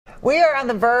We are on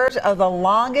the verge of the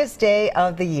longest day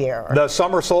of the year. The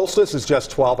summer solstice is just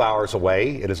 12 hours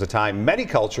away. It is a time many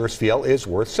cultures feel is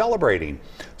worth celebrating.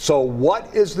 So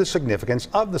what is the significance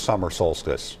of the summer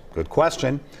solstice? Good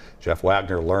question. Jeff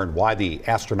Wagner learned why the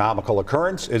astronomical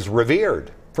occurrence is revered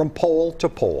from pole to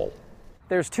pole.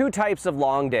 There's two types of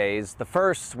long days. The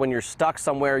first, when you're stuck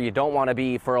somewhere you don't want to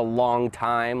be for a long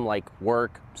time, like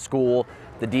work, school,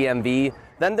 the DMV.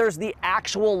 Then there's the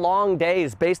actual long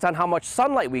days based on how much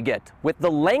sunlight we get, with the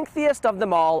lengthiest of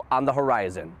them all on the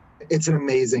horizon. It's an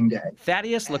amazing day.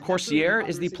 Thaddeus LaCourciere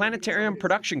is the planetarium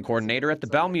production coordinator at the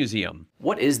Bell Museum.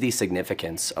 What is the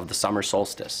significance of the summer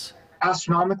solstice?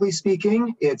 Astronomically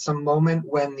speaking, it's a moment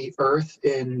when the Earth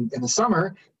in the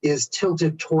summer is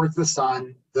tilted towards the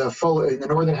sun, in the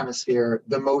northern hemisphere,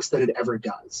 the most that it ever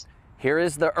does. Here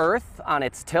is the Earth on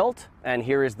its tilt, and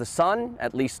here is the sun,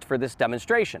 at least for this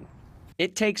demonstration.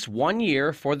 It takes 1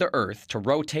 year for the Earth to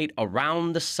rotate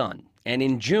around the sun. And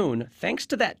in June, thanks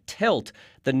to that tilt,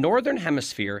 the northern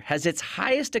hemisphere has its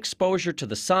highest exposure to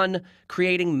the sun,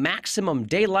 creating maximum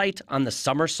daylight on the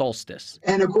summer solstice.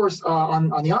 And of course, on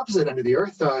the opposite end of the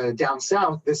Earth, down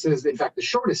south, this is in fact the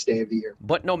shortest day of the year.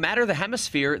 But no matter the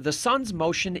hemisphere, the sun's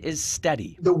motion is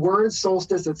steady. The word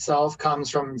solstice itself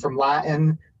comes from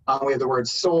Latin. We have the word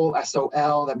sol,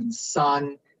 S-O-L, that means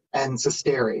sun, and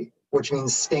sistere, which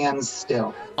means stands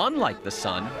still. Unlike the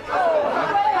sun,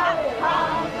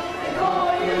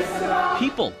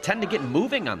 people tend to get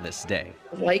moving on this day.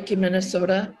 Like in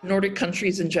Minnesota, Nordic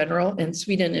countries in general, and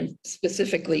Sweden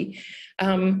specifically,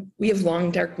 we have long,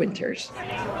 dark winters.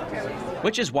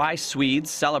 Which is why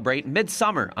Swedes celebrate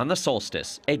midsummer on the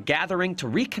solstice, a gathering to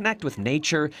reconnect with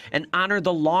nature and honor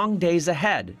the long days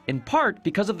ahead, in part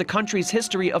because of the country's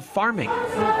history of farming.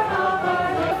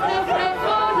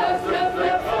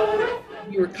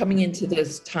 We were coming into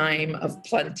this time of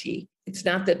plenty. It's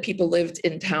not that people lived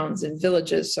in towns and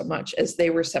villages so much as they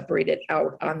were separated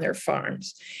out on their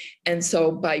farms. And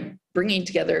so by bringing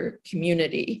together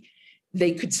community,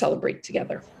 they could celebrate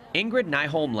together. Ingrid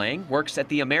Nyholm-Lang works at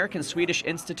the American-Swedish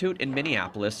Institute in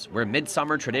Minneapolis, where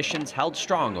midsummer traditions held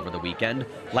strong over the weekend,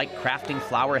 like crafting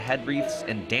flower head wreaths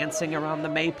and dancing around the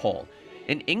maypole.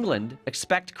 In England,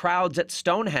 expect crowds at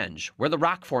Stonehenge, where the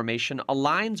rock formation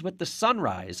aligns with the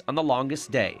sunrise on the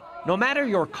longest day. No matter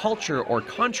your culture or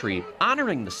country,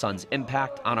 honoring the sun's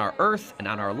impact on our Earth and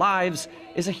on our lives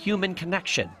is a human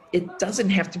connection. It doesn't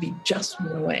have to be just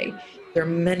one way. There are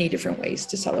many different ways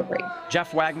to celebrate.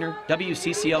 Jeff Wagner,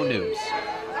 WCCO News.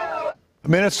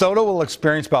 Minnesota will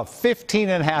experience about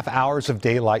 15.5 hours of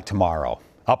daylight tomorrow.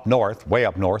 Up north, way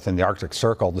up north in the Arctic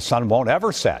Circle, the sun won't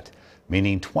ever set,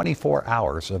 meaning 24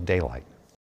 hours of daylight.